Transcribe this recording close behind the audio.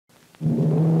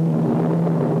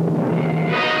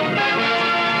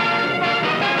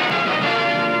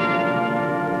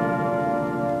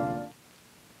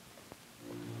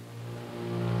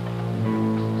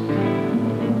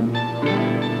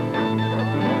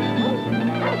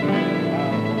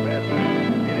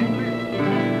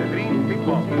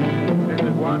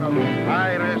one of the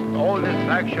finest, oldest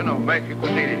section of Mexico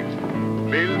City,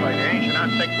 built by the ancient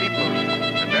Aztec people.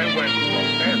 And then when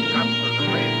Cortez captured the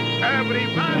place,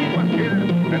 everybody was here.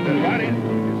 And the bodies,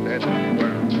 he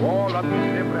said, were all up in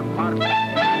different parts.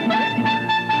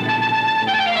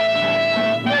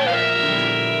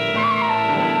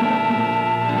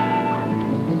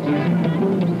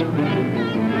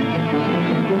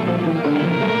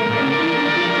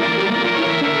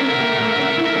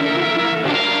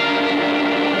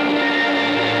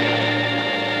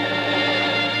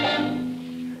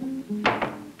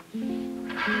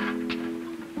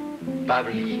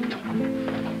 Pablito,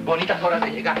 bonitas horas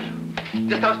de llegar.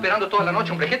 Te estaba esperando toda la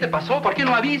noche, hombre. ¿Qué te pasó? ¿Por qué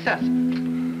no avisas?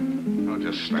 Don't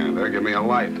just stand there. Give me a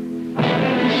light.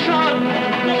 ¡Son!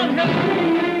 ¡No!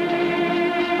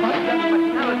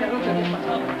 Imaginaba que anoche habías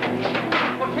pasado.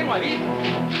 ¿Por qué no avisas?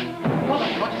 Toda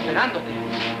la noche esperándote.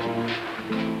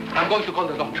 I'm going to call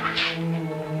the doctor.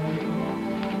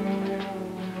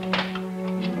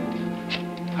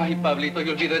 Ay, Pablito,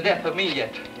 you'll be the death of me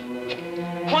yet.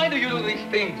 Why do you do these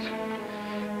things?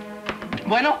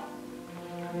 Bueno,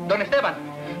 don Esteban,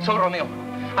 soy Romeo.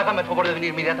 Hágame el favor de venir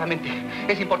inmediatamente.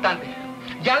 Es importante.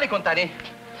 Ya le contaré.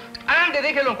 Ande,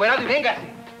 déjelo encuerado y véngase.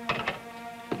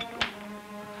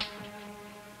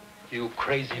 You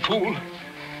crazy fool.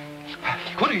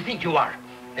 Who do you think you are?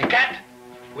 A cat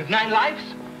with 9 lives?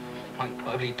 My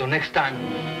Pablito, next time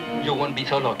you won't be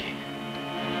so lucky.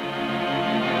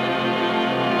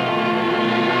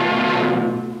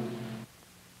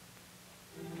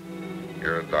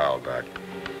 You're a doll, Doc.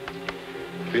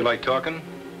 Feel like talking?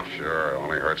 Sure, it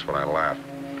only hurts when I laugh.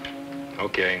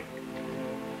 Okay.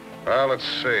 Well, let's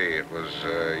see. It was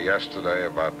yesterday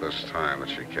about this time that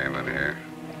she came in here.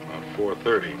 About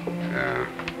 4:30. Yeah.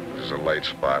 This is a late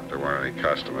spot. There weren't any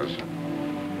customers.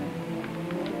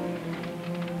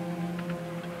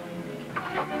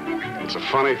 It's a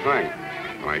funny thing.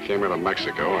 When I came into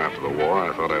Mexico after the war,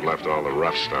 I thought I'd left all the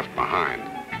rough stuff behind.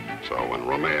 So when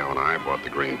Romeo and I bought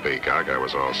the green Peacock, I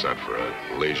was all set for a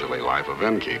leisurely life of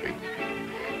innkeeping.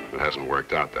 It hasn't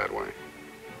worked out that way.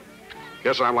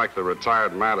 Guess I'm like the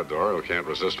retired matador who can't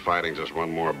resist fighting just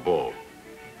one more bull.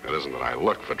 It isn't that I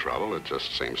look for trouble, it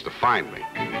just seems to find me.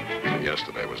 And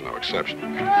yesterday was no exception.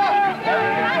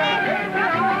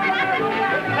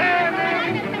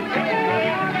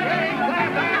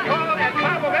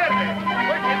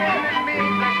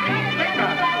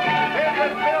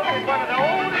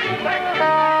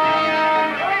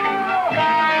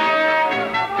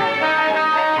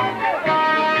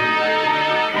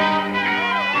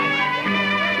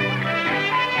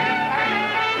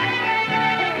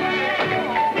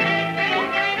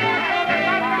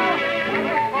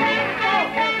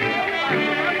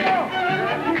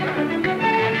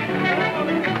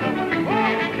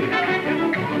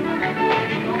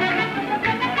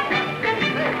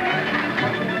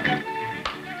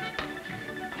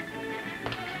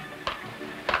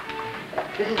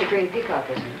 This is the green Peacock,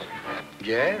 isn't it?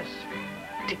 Yes.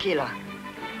 Tequila.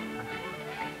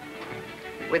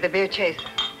 With a beer chaser.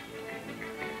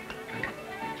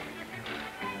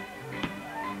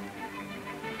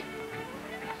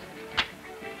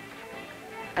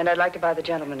 And I'd like to buy the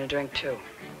gentleman a drink, too.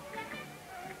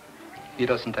 He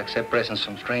doesn't accept presents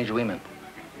from strange women.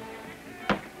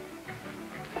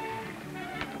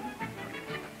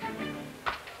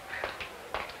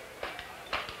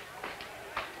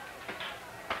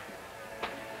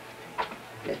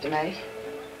 Mr. Mays?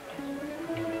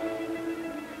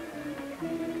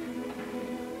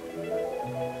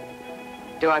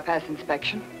 Do I pass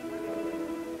inspection?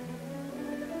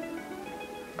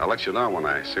 I'll let you know when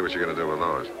I see what you're going to do with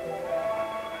those.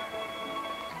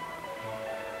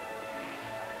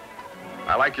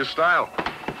 I like your style.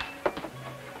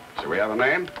 So we have a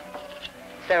name?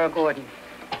 Sarah Gordon.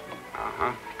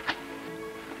 Uh-huh.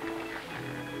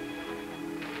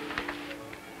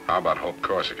 How about Hope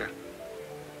Corsica?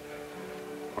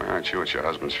 Why aren't you at your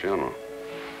husband's funeral?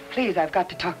 Please, I've got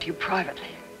to talk to you privately.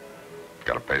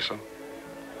 Got a peso?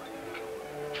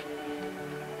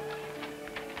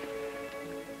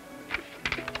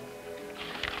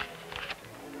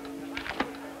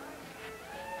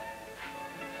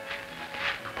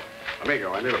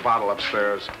 Amigo, I need a bottle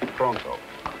upstairs. Pronto.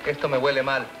 Esto me huele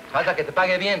mal. Falta que te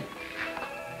pague bien.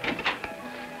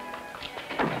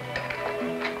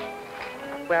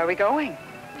 Where are we going?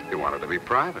 You wanted to be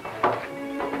private.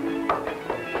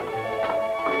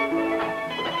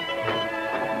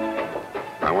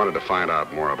 I wanted to find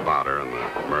out more about her and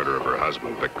the murder of her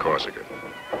husband, Vic Corsica.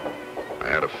 I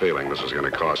had a feeling this was going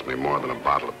to cost me more than a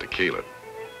bottle of tequila.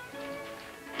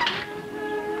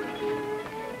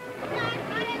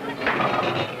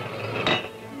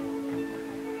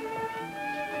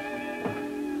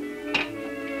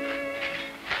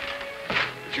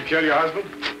 kill your husband?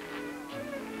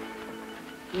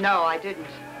 No, I didn't.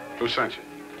 Who sent you?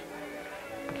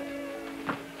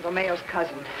 Romeo's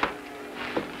cousin.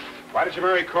 Why did you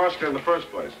marry Corsica in the first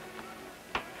place?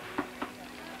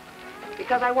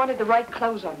 Because I wanted the right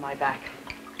clothes on my back.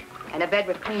 And a bed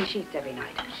with clean sheets every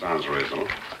night. Sounds reasonable.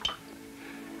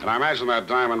 And I imagine that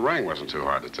diamond ring wasn't too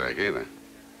hard to take either.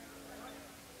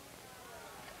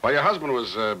 While your husband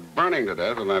was burning to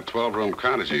death in that 12-room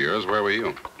cottage of yours, where were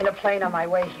you? In a plane on my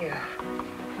way here.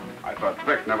 I thought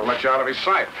Vic never let you out of his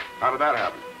sight. How did that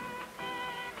happen?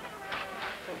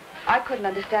 I couldn't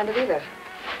understand it either.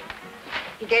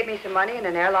 He gave me some money and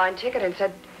an airline ticket and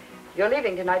said, "You're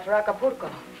leaving tonight for Acapulco."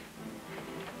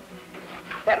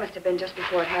 That must have been just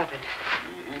before it happened.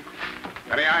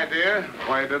 Mm-hmm. Any idea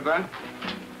why he did that?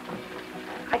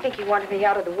 I think he wanted me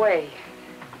out of the way.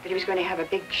 That he was going to have a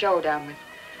big showdown with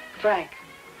Frank.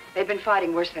 They'd been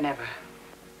fighting worse than ever.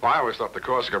 Well, I always thought the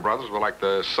Corsica brothers were like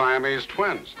the Siamese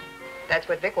twins. That's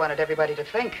what Vic wanted everybody to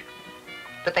think.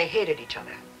 But they hated each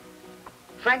other.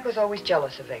 Frank was always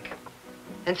jealous of Vic.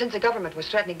 And since the government was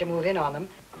threatening to move in on them,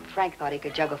 Frank thought he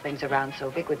could juggle things around so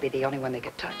Vic would be the only one they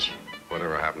could touch.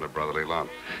 Whatever happened to brotherly love?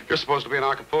 You're supposed to be in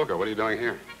Acapulco. What are you doing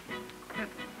here?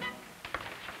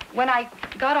 When I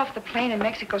got off the plane in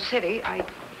Mexico City,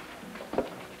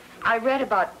 I read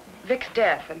about Vic's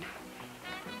death and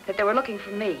that they were looking for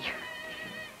me.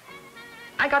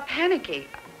 I got panicky.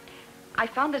 I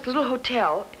found this little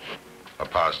hotel. La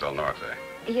Paz del Norte.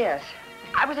 Yes.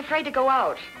 I was afraid to go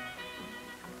out.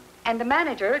 And the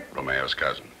manager... Romeo's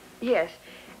cousin. Yes.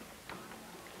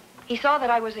 He saw that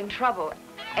I was in trouble,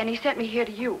 and he sent me here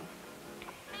to you.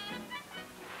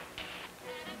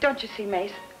 Don't you see,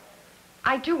 Mace?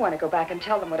 I do want to go back and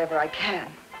tell them whatever I can.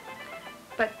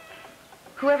 But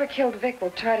whoever killed Vic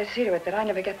will try to see to it that I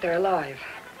never get there alive.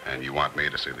 And you want me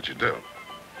to see that you do?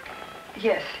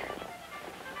 Yes.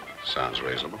 Sounds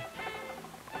reasonable.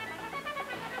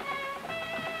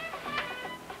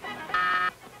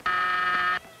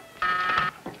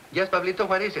 Yes, Pablito,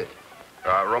 what is it?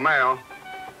 Romeo,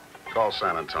 call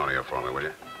San Antonio for me, will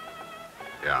you?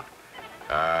 Yeah.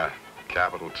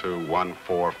 Capital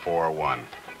 21441.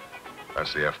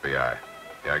 That's the FBI.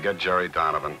 Yeah, get Jerry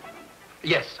Donovan.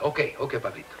 Yes, okay,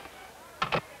 Pablito.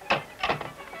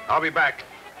 I'll be back.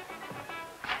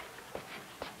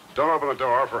 Don't open the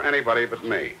door for anybody but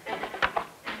me.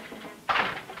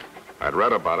 I'd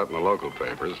read about it in the local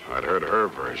papers. I'd heard her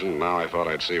version. Now I thought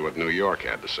I'd see what New York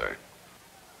had to say.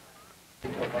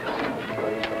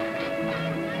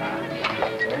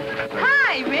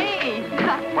 Hi, Ray.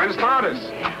 When's Lourdes?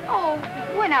 Oh,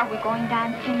 when are we going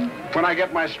dancing? When I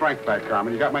get my strength back,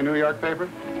 Carmen. You got my New York paper?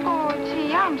 Oh,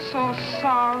 gee, I'm so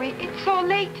sorry. It's so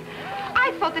late.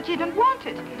 I thought that you didn't want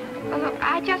it.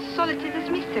 I just saw it to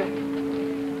dismiss it.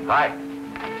 Hi.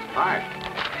 Hi.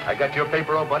 I got your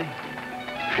paper, old buddy.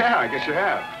 Yeah, I guess you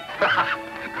have.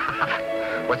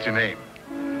 What's your name?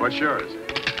 What's yours?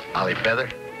 Ollie Feather?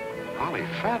 Ollie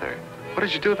Feather. What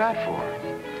did you do that for?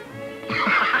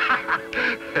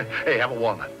 Hey, have a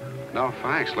walnut. No,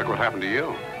 thanks. Look what happened to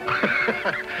you.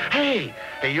 Hey,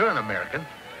 you're an American.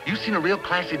 You seen a real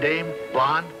classy dame,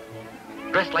 blonde,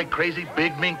 dressed like crazy,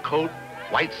 big mink coat,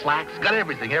 white slacks, got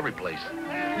everything, every place.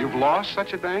 You've lost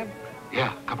such a dame?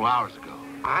 Yeah, a couple hours ago.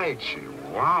 Ay,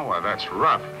 chihuahua, that's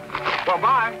rough. Well,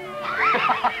 bye.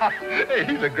 Hey,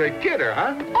 he's a great kidder,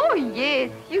 huh? Oh,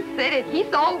 yes, you said it.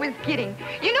 He's always kidding.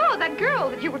 You know, that girl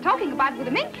that you were talking about with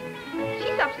the mink?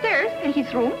 She's upstairs in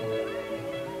his room.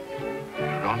 You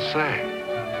don't say.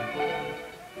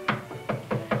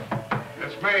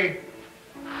 It's me.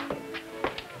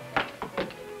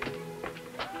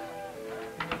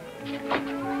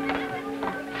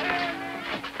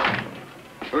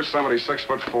 Who's somebody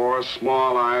 6'4",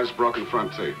 small eyes, broken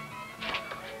front teeth?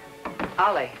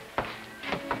 Ollie.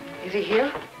 Is he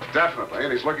here? Definitely,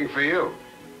 and he's looking for you.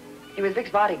 He was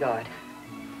Vic's bodyguard.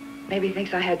 Maybe he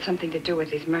thinks I had something to do with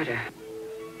his murder.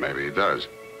 Maybe he does.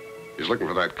 He's looking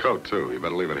for that coat, too. You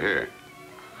better leave it here.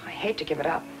 I hate to give it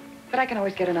up, but I can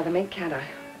always get another mink, can't I?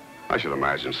 I should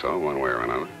imagine so, one way or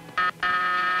another.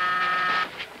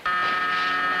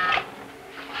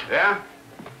 Yeah?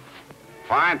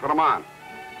 Fine, put him on.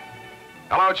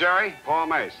 Hello, Jerry. Paul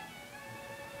Mace.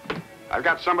 I've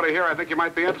got somebody here I think you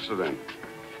might be interested in.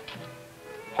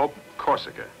 Hope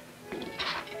Corsica.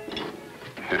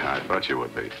 Yeah, I thought you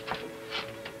would be.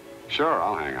 Sure,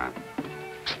 I'll hang on.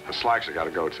 The slacks have got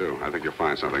to go, too. I think you'll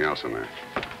find something else in there.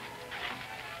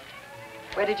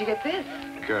 Where did you get this?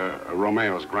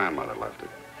 Romeo's grandmother left it.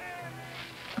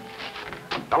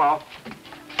 Hello.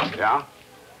 Yeah?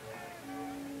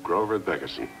 Grover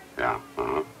Dickerson. Yeah,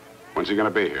 uh-huh. When's he gonna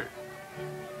be here?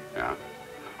 Yeah.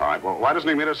 All right, well, why doesn't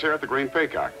he meet us here at the Green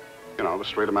Peacock? You know, the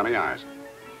Street of Many Eyes.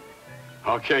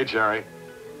 Okay, Jerry.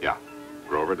 Yeah,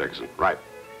 Grover Dixon. Right.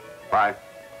 Bye.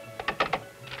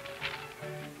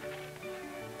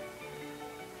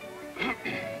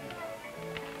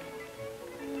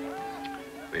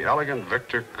 The elegant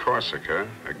Victor Corsica,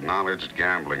 acknowledged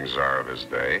gambling czar of his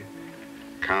day,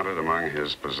 counted among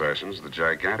his possessions the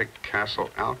gigantic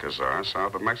Castle Alcazar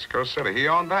south of Mexico City. He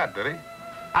owned that, did he?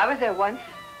 I was there once.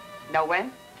 Know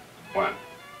when? When?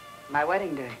 My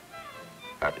wedding day.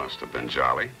 That must have been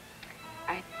jolly.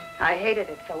 I hated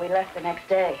it, so we left the next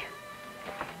day.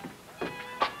 You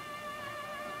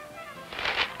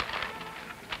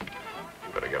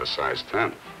better get a size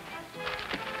 10.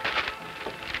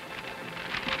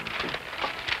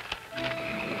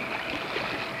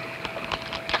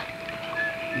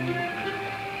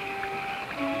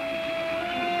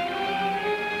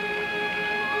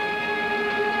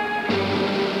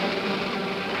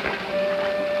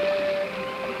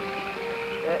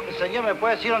 Señor, ¿me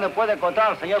puede decir dónde puede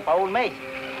encontrar al señor Paul Mays?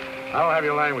 I don't have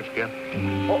your language, kid.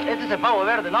 Oh, este es el pavo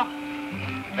verde, ¿no?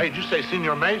 Hey, did you say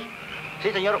Senor Mays?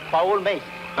 Sí, señor, Paul Mays.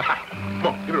 Come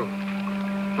on, give it over.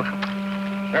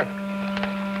 There.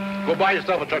 Go buy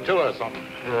yourself a tortilla or something.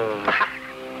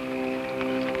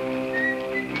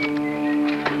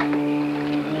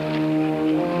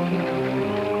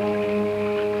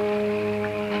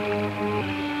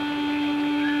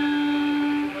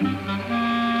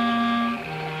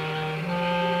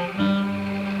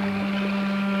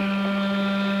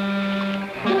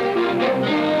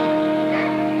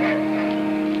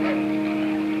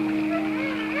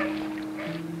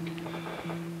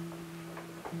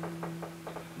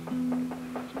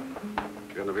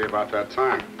 About that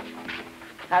time.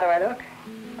 How do I look?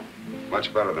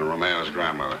 Much better than Romeo's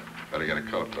grandmother. Better get a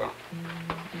coat, though.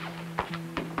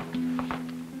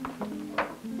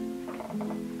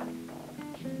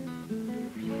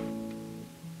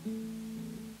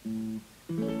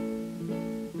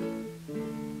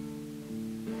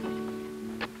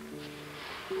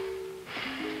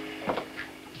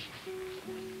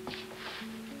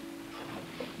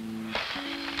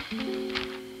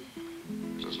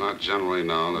 Not generally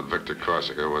known that Victor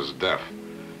Corsica was deaf.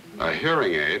 A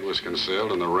hearing aid was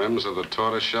concealed in the rims of the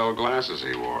tortoiseshell glasses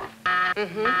he wore.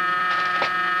 Mm-hmm.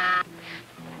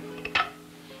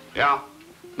 Yeah?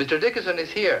 Mr. Dickinson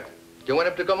is here. You want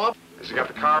him to come up? Has he got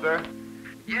the car there?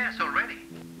 Yes, already.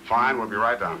 Fine, we'll be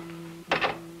right down.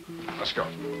 Let's go.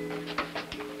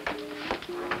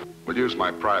 We'll use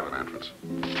my private entrance.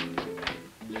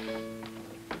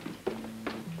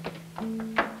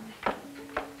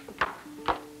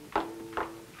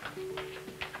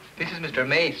 This is Mr.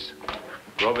 Mace.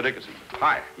 Grover Dickinson.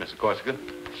 Hi. Mr. Corsica.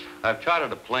 I've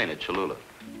chartered a plane at Cholula.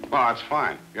 Well, that's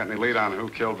fine. You got any lead on who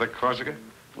killed Vic Corsica?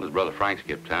 Well, his brother Frank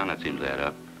skipped town. That seems to add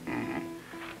up. Mm-hmm.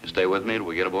 You stay with me till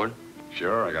we get aboard?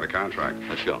 Sure, I got a contract.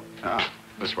 Let's go. Ah,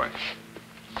 this way.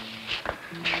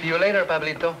 See you later,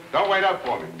 Pablito. Don't wait up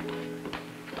for me.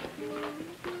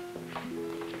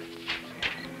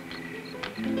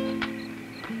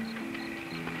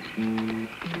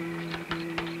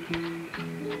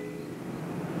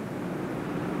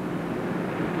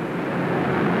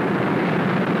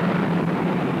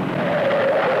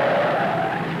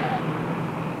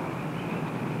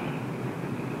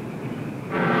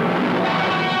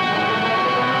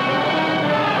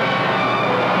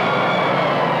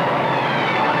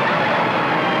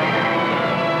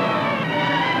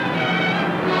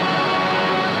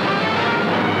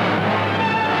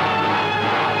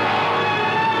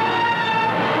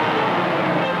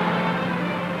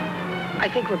 I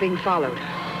think we're being followed.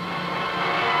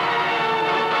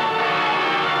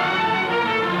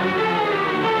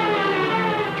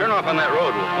 Turn off on that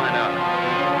road. We'll find out.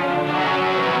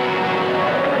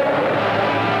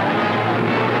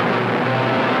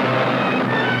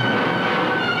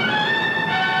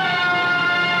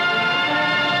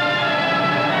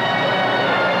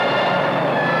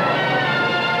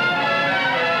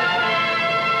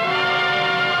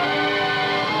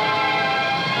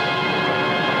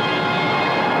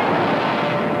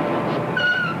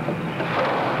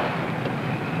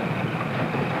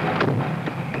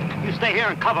 Stay here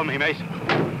and cover me, Mason.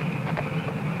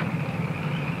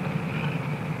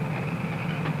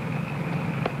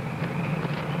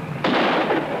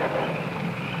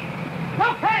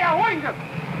 Okay, I winged him.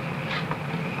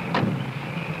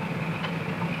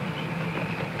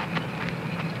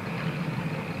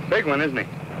 Big one, isn't he?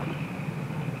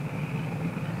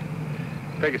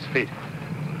 Take his feet.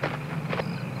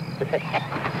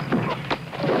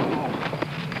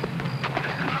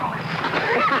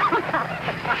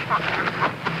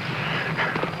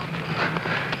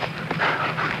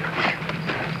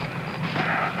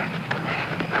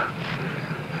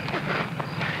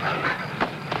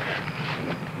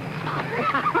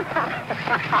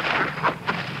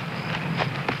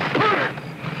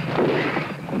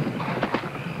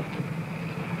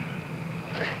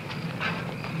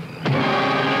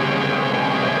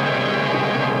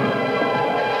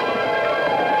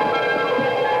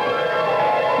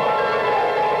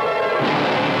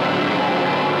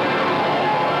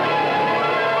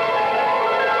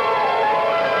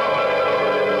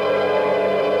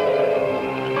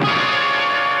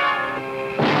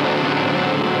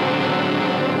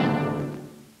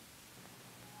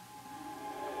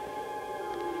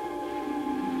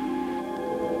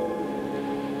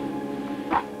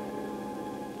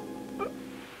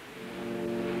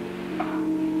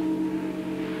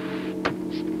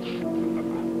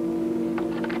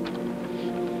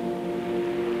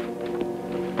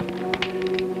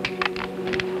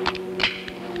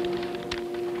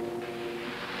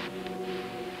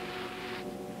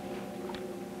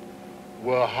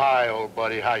 Well, hi, old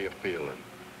buddy. How you feeling?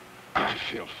 I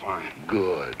feel fine.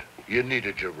 Good. You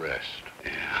needed your rest.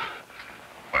 Yeah.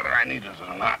 Whether I need it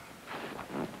or not,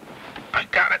 I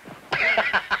got it.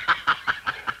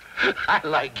 I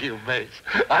like you, Mace.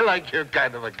 I like your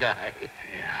kind of a guy.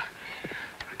 Yeah,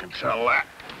 I can tell that.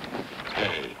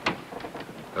 Hey,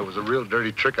 that was a real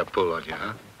dirty trick I pulled on you,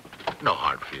 huh? No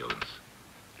hard feelings.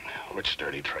 Which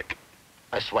dirty trick?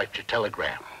 I swiped your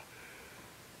telegram.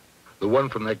 The one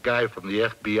from that guy from the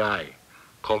FBI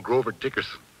called Grover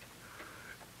Dickerson.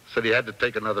 Said he had to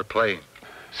take another plane.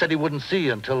 Said he wouldn't see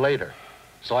you until later.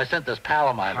 So I sent this pal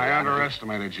of mine. I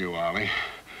underestimated you, Ollie.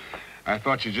 I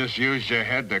thought you just used your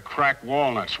head to crack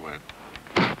walnuts with.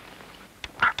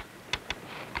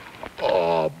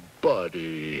 Oh,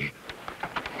 buddy.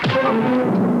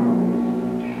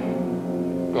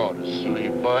 Go to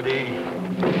sleep, buddy.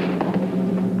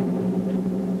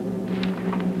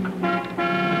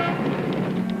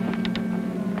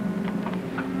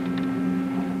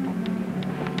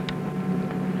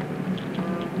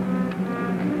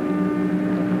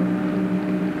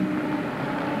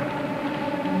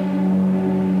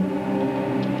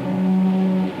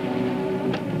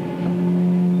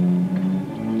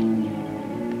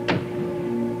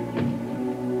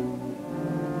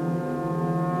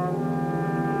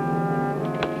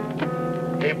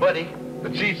 Hey, buddy, the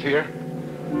chief's here.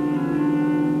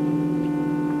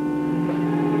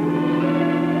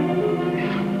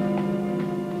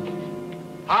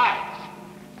 Hi.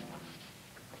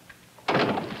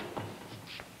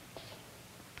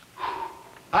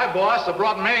 Hi, boss. I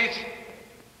brought Mace.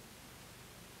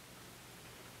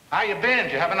 How you been?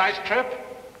 Did you have a nice trip?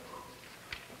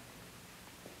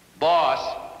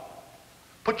 Boss,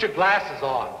 put your glasses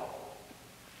on.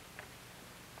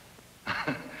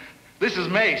 This is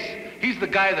Mace. He's the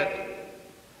guy that...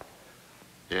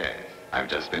 Yes, I've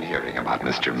just been hearing about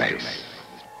Mr. Mace.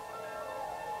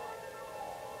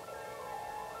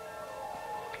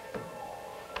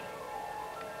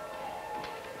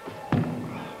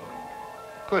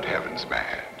 Good heavens,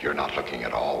 man. You're not looking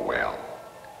at all well.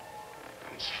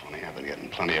 It's funny, I've been getting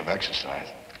plenty of exercise.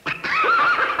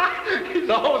 He's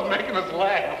always making us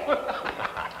laugh.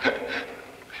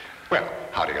 Well,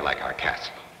 how do you like our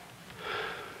castle?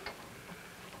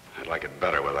 I'd like it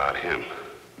better without him.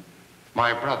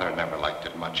 My brother never liked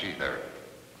it much either.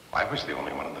 I was the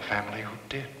only one in the family who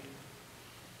did.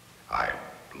 I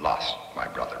lost my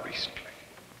brother recently.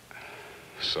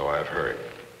 So I've heard.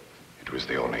 It was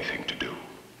the only thing to do.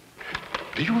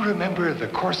 Do you remember the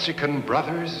Corsican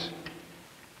brothers?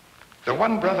 The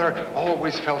one brother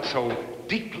always felt so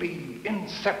deeply,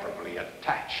 inseparably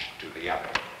attached to the other.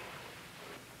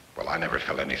 Well, I never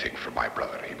felt anything for my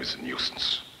brother. He was a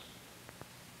nuisance.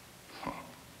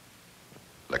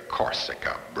 The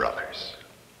Corsica brothers.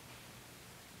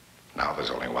 Now there's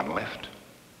only one left.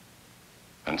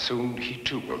 And soon he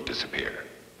too will disappear.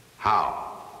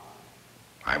 How?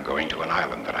 I'm going to an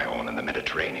island that I own in the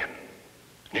Mediterranean,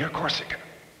 near Corsica.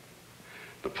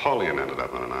 Napoleon ended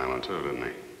up on an island too, didn't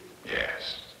he?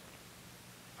 Yes.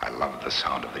 I loved the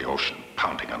sound of the ocean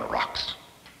pounding on the rocks.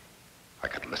 I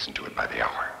could listen to it by the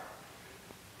hour.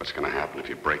 What's going to happen if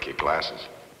you break your glasses?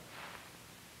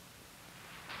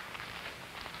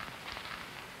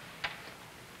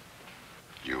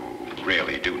 You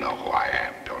really do know who I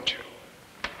am, don't you?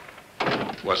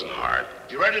 Wasn't hard.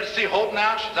 You ready to see Hope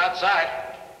now? She's outside.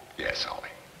 Yes, Ollie.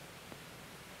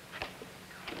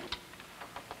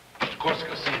 Of course,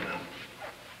 Casino.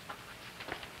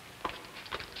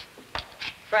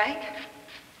 Frank?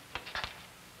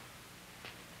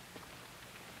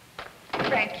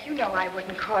 Frank, you know I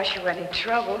wouldn't cause you any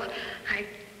trouble.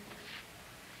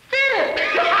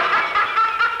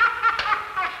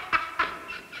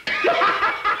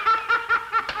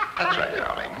 That's right,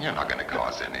 darling. You're not going to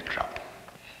cause any trouble.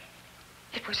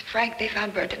 It was Frank they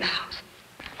found burnt in the house.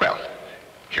 Well,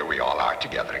 here we all are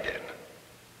together again.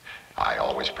 I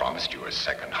always promised you a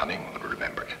second honeymoon,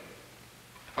 remember?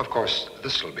 Of course,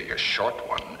 this will be a short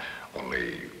one,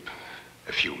 only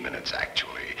a few minutes,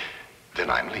 actually. Then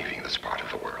I'm leaving this part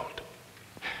of the world.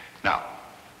 Now,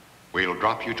 we'll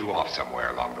drop you two off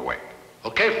somewhere along the way.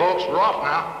 Okay, folks, we're off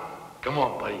now. Come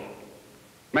on, buddy.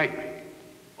 Make me.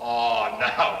 Oh,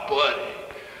 now, buddy.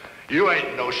 You ain't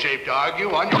in no shape to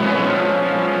argue on your...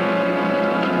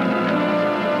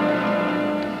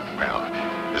 Well,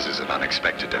 this is an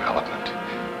unexpected development.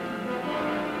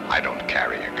 I don't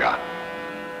carry a gun.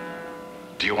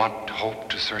 Do you want Hope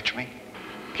to search me?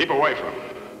 Keep away from him.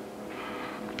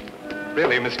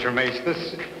 Really, Mr. Mace,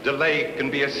 this delay can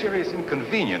be a serious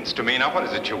inconvenience to me. Now, what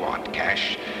is it you want?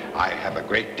 Cash? I have a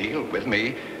great deal with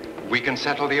me. We can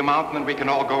settle the amount and then we can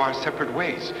all go our separate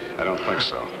ways. I don't think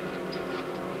so.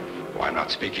 Well, I'm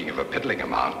not speaking of a piddling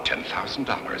amount,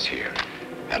 $10,000 here.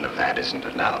 And if that isn't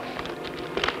enough.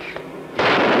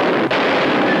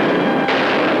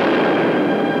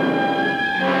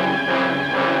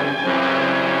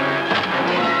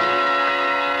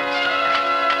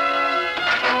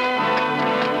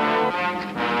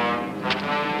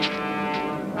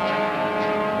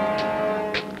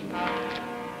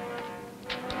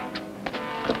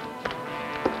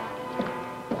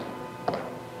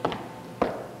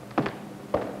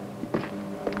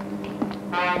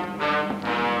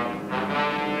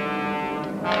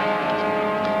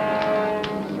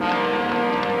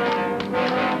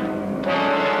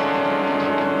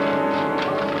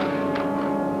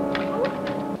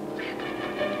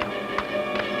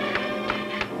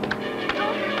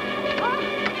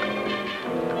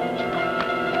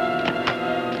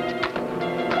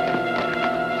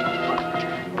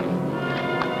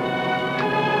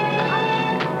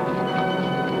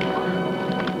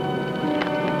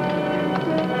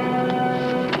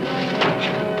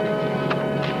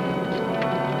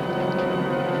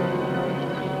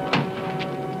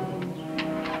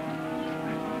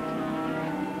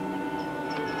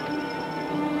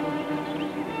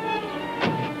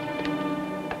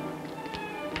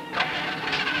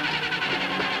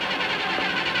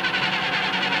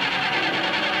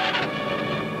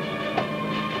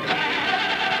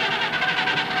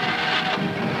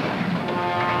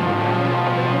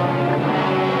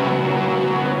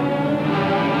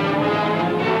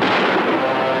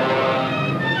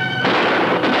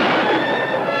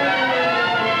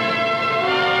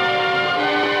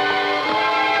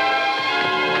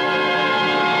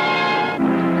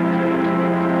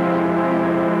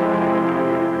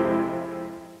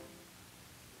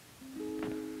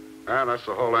 That's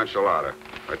the whole enchilada.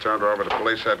 I turned her over to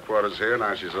police headquarters here.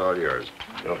 Now she's all yours.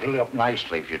 It'll heat up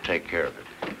nicely if you take care of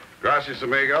it. Gracias,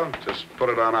 amigo. Just put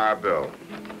it on our bill.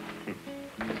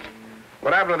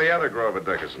 What happened to the other Grover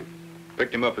Dickerson?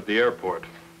 Picked him up at the airport.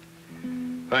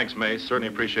 Thanks, Mace. Certainly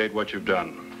appreciate what you've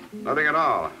done. Nothing at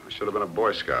all. I should have been a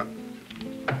Boy Scout.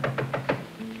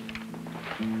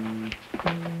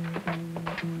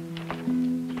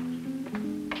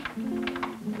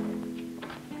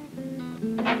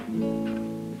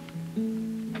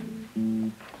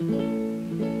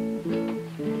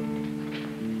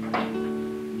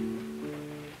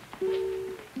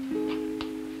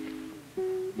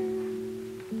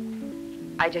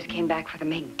 I just came back for the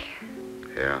mink.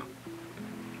 Yeah.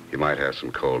 You might have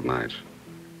some cold nights.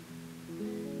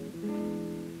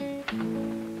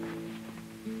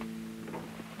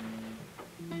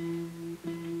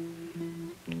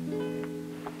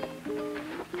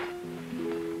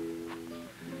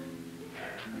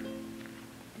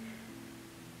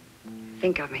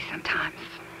 Think of me sometimes.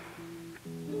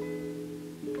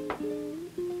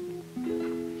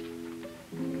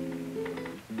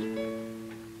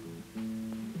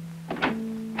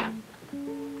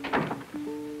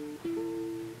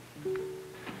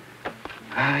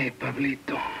 Hi,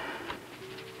 Pablito.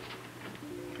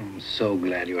 I'm so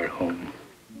glad you are home.